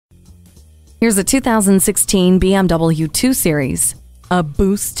Here's a 2016 BMW 2 Series. A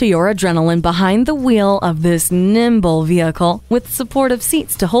boost to your adrenaline behind the wheel of this nimble vehicle with supportive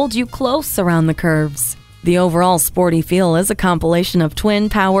seats to hold you close around the curves. The overall sporty feel is a compilation of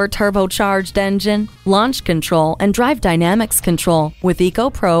twin-power turbocharged engine, launch control, and drive dynamics control with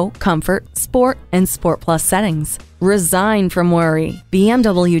Eco Pro, Comfort, Sport, and Sport Plus settings. Resign from worry.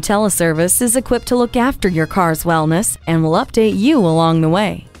 BMW Teleservice is equipped to look after your car's wellness and will update you along the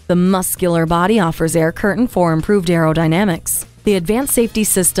way. The muscular body offers air curtain for improved aerodynamics. The advanced safety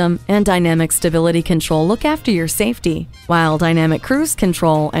system and dynamic stability control look after your safety, while dynamic cruise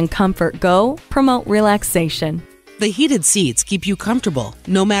control and Comfort Go promote relaxation. The heated seats keep you comfortable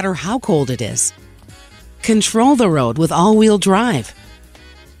no matter how cold it is. Control the road with all-wheel drive.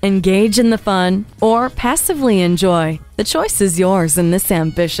 Engage in the fun or passively enjoy. The choice is yours in this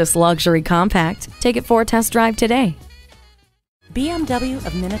ambitious luxury compact. Take it for a test drive today. BMW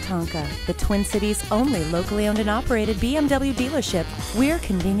of Minnetonka, the Twin Cities' only locally owned and operated BMW dealership. We're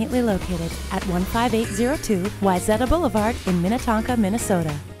conveniently located at 15802 Wayzata Boulevard in Minnetonka,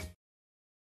 Minnesota.